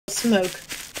smoke.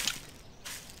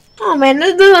 Oh man,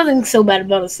 there's nothing so bad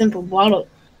about a simple bottle.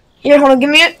 Here, hold on, give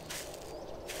me it.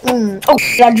 Oh,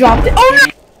 I dropped it. Oh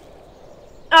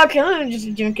no! Okay, let me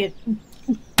just drink it.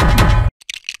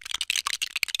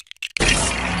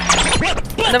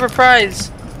 Another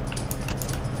prize.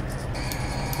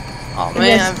 Oh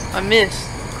man, I missed.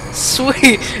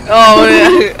 Sweet. Oh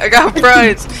man, I got a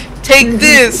prize. Take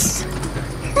this.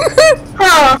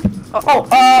 Huh?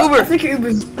 Uber. I think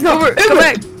Uber's. No, Uber, come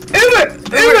back. Uber!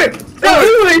 No,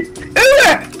 Uber!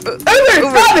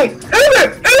 Stop me! Uber!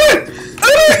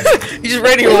 You just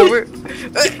ran here over.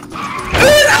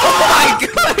 Oh my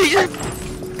god! He just...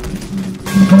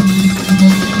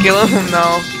 Kill him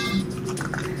now.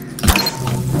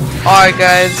 Alright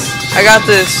guys, I got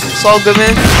this. Saul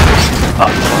Goodman.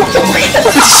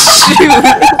 Shoot!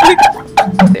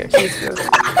 There, she's good.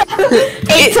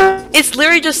 It's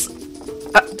literally just.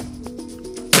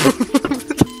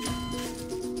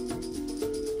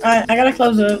 Alright, I gotta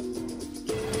close it.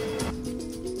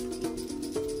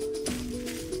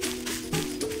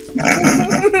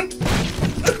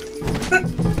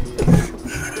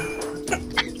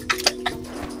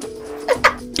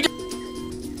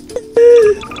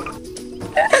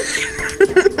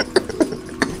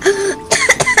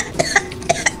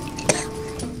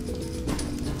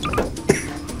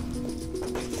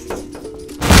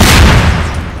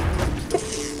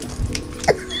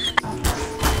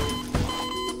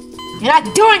 You're not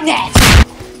doing that!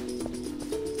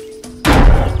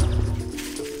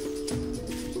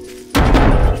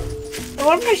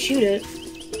 Why don't I shoot it?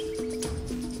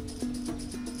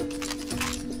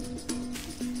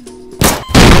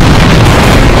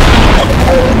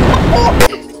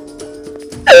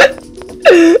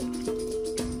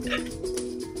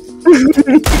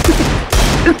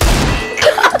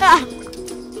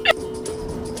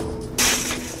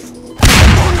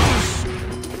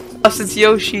 Since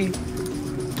Yoshi.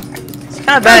 It's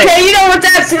kinda bad. Okay, you know what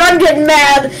that's it, I'm getting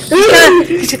mad.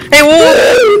 Hey,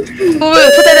 whoa!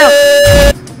 Put that down!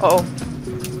 Uh oh.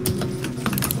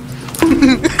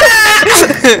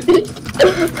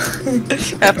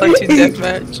 Half-Life 2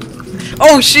 deathmatch.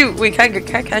 Oh shoot! Wait, can I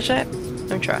catch that?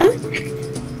 Let me try.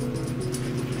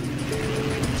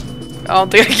 I don't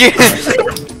think I can.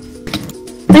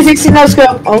 360 no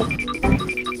scope. Oh.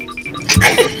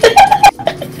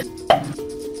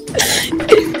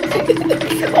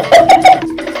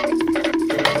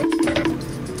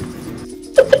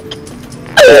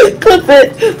 Clip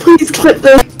it! Please clip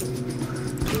this!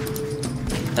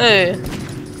 Hey.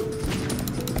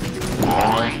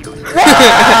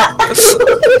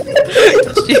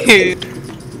 Dude.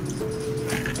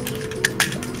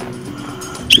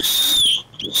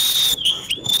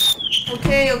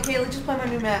 Okay, let's just play my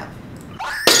new map.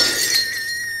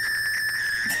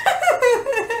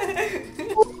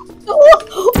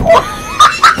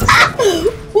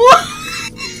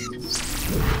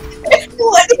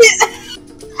 What is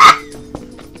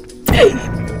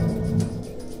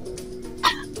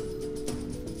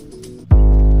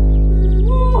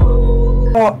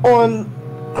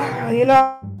you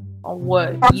know, On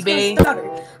what? eBay?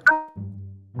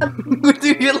 What do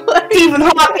you like? Stephen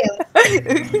Hawking.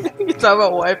 You talk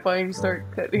about Wi-Fi and you start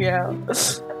cutting out.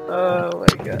 Oh my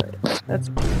god. That's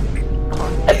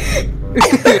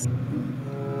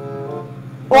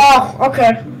Wow,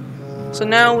 okay. So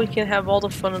now we can have all the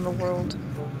fun in the world.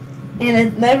 And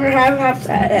it never have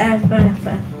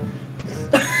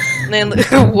Man,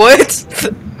 what?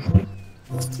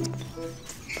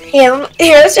 Here,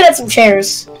 let's set up some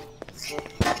chairs.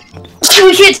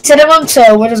 We can't sit in them,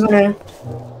 so we're just gonna.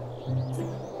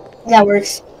 That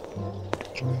works.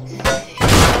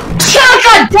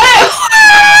 God damn!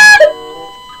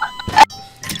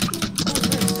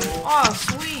 Oh,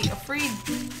 sweet, a free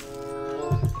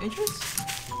entrance?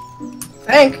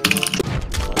 Thank.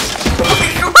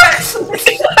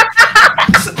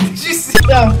 Did you see?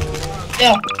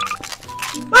 Yeah.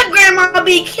 My grandma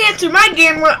beat cancer. My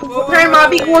grandma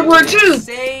beat World War II.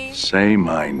 Say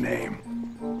my name.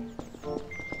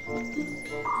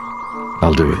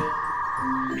 I'll do it.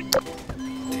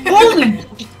 Holy!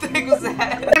 What the heck was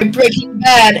that? Breaking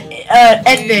Bad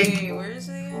ending. Hey, where is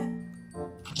it again?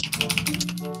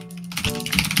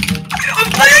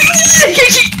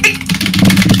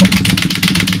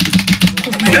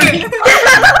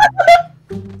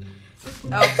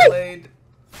 Outplayed.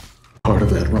 Part of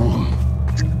that wrong.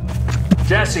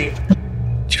 Jesse!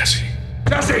 Jesse.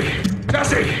 Jesse!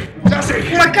 Jesse! Jesse!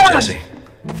 Oh my god! Jesse.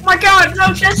 Oh my god,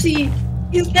 no, Jesse!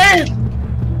 He's dead!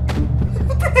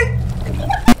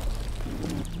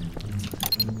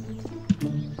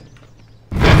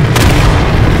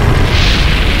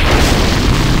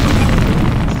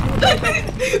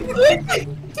 Score.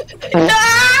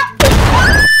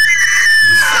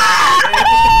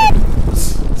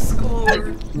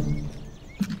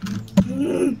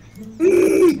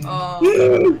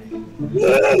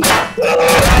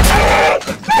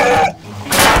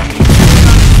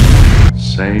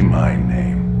 Say my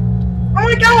name. Oh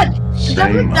my god! Is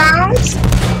that Say my McDonald's?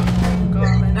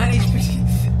 God, I need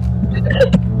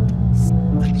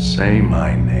Say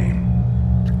my name.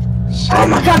 Say Oh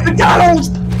my god, McDonald's!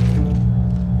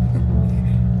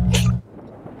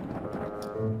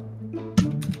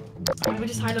 We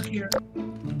just hide up here.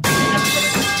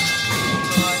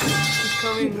 He's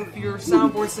coming with your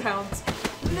soundboard sounds.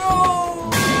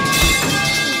 No!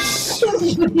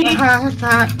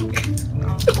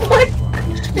 What?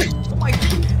 Oh my,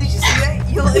 did you see that?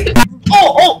 You like...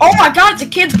 Oh my god, it's a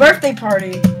kid's birthday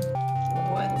party.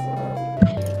 What?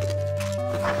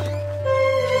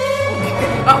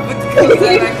 Okay, I'll put the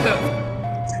cookies back up.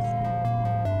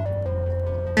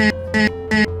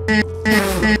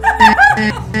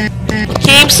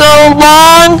 Keep so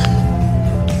long!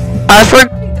 I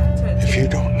forgot. If you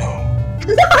don't know,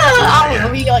 I don't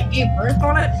know, he like gave birth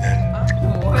on it?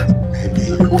 What? maybe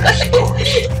this course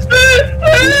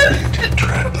need to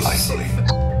tread lightly.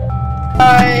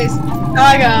 Guys,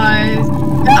 hi guys,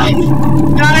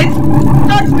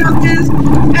 talk about this,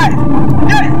 guys,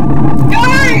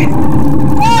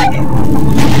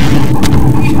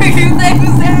 Your name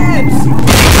was that!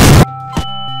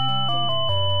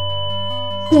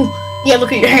 Ooh, yeah,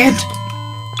 look at your hand.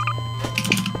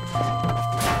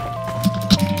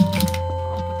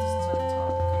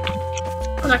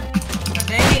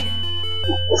 Dang it!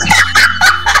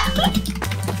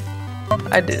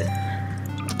 I did it.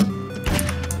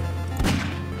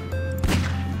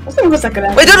 What's that gonna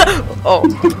happen? Wait, no! Oh.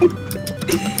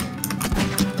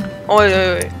 Oh,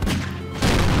 wait.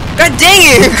 God dang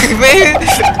it,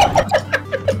 man!